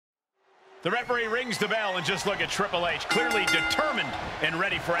The referee rings the bell, and just look at Triple H, clearly determined and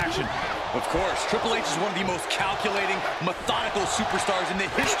ready for action. Of course, Triple H is one of the most calculating, methodical superstars in the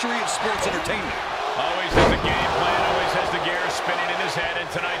history of sports entertainment. Always has a game plan, always has the gears spinning in his head, and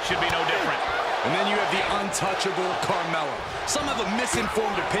tonight should be no different. And then you have the untouchable Carmella. Some have a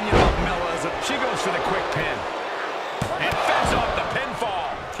misinformed opinion about Mella as a... She goes for the quick pin. And fends off the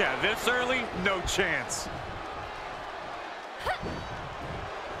pinfall. Yeah, this early, no chance.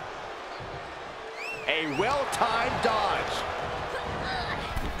 A well-timed dodge.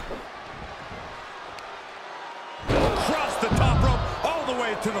 Across the top rope, all the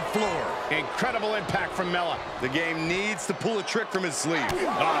way to the floor. Incredible impact from Mella. The game needs to pull a trick from his sleeve. Oh,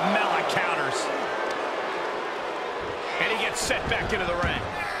 Mella counters. And he gets set back into the ring.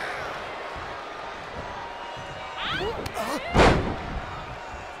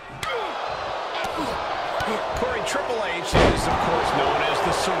 Corey, Triple H is, of course, known as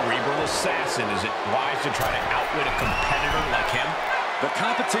the cerebral assassin. Is it wise to try to outwit a competitor like him? The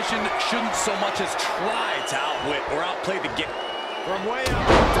competition shouldn't so much as try to outwit or outplay the game. From way up,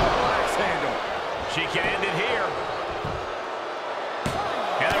 double axe handle. She can end it here.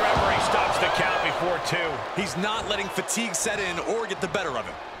 And the referee stops the count before 2. He's not letting fatigue set in or get the better of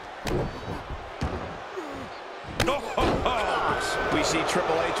him. We see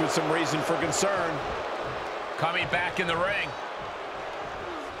Triple H with some reason for concern. Coming back in the ring.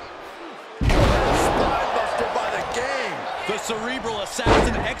 Spinebuster by the game. The cerebral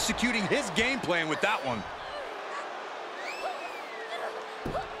assassin executing his game plan with that one.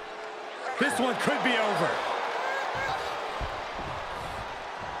 This one could be over.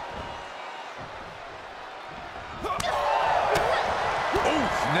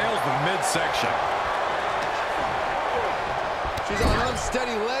 Oof, nails the midsection. She's on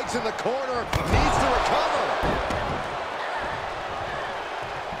unsteady legs in the corner. Needs to recover.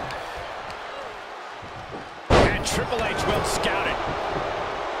 And Triple H will scout it.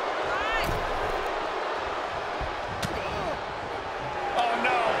 Oh,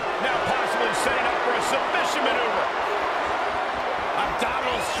 no. Now possibly setting up for a submission maneuver.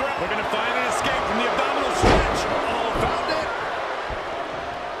 Abdominal stretch. Looking to find an escape from the abdominal stretch. Oh, found it.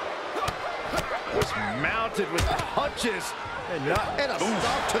 Was mounted with punches. And a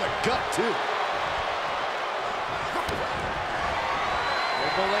stop to the gut, too.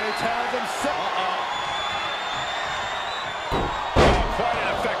 Triple H has him set. Oh, quite an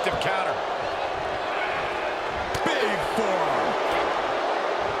effective counter. Big forearm.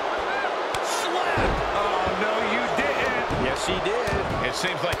 Slap. Oh, no, you didn't. Yes, he did. It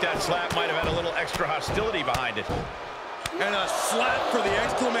seems like that slap might have had a little extra hostility behind it. And a slap for the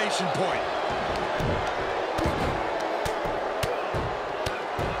exclamation point.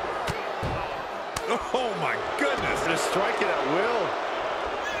 Oh, my goodness. Just striking at will.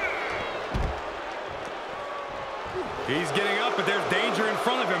 He's getting up, but there's danger in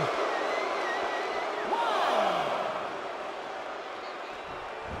front of him.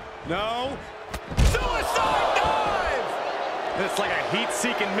 No. Suicide dive! It's like a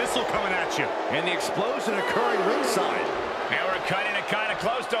heat-seeking missile coming at you. And the explosion occurring ringside. Now we're cutting it kind of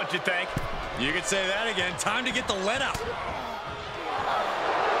close, don't you think? You could say that again. Time to get the let out.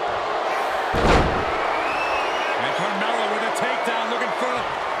 And Carmella with a takedown, looking for a...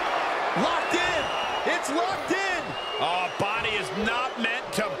 Locked in! It's locked in! Oh, body is not meant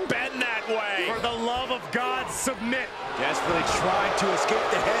to bend that way. For the love of God, submit. Desperately trying to escape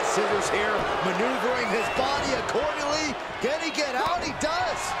the head scissors here, maneuvering his body accordingly. Can he get out? He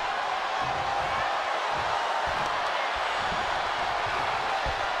does!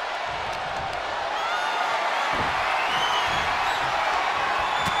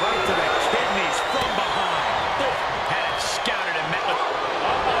 Right to the kidneys from behind. Had it scouted and met with...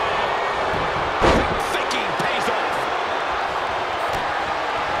 Thinking pays off.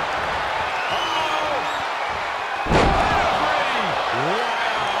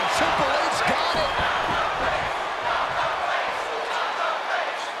 Wow, Triple H got it!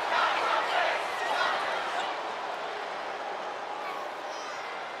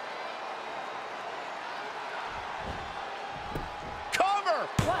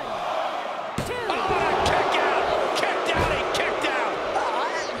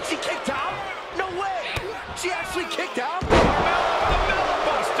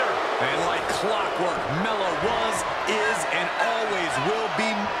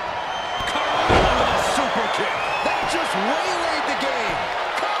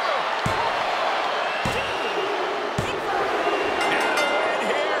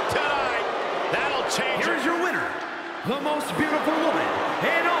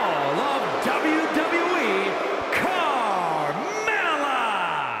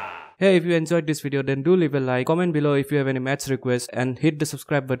 Hey, if you enjoyed this video, then do leave a like, comment below if you have any match requests, and hit the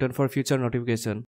subscribe button for future notification.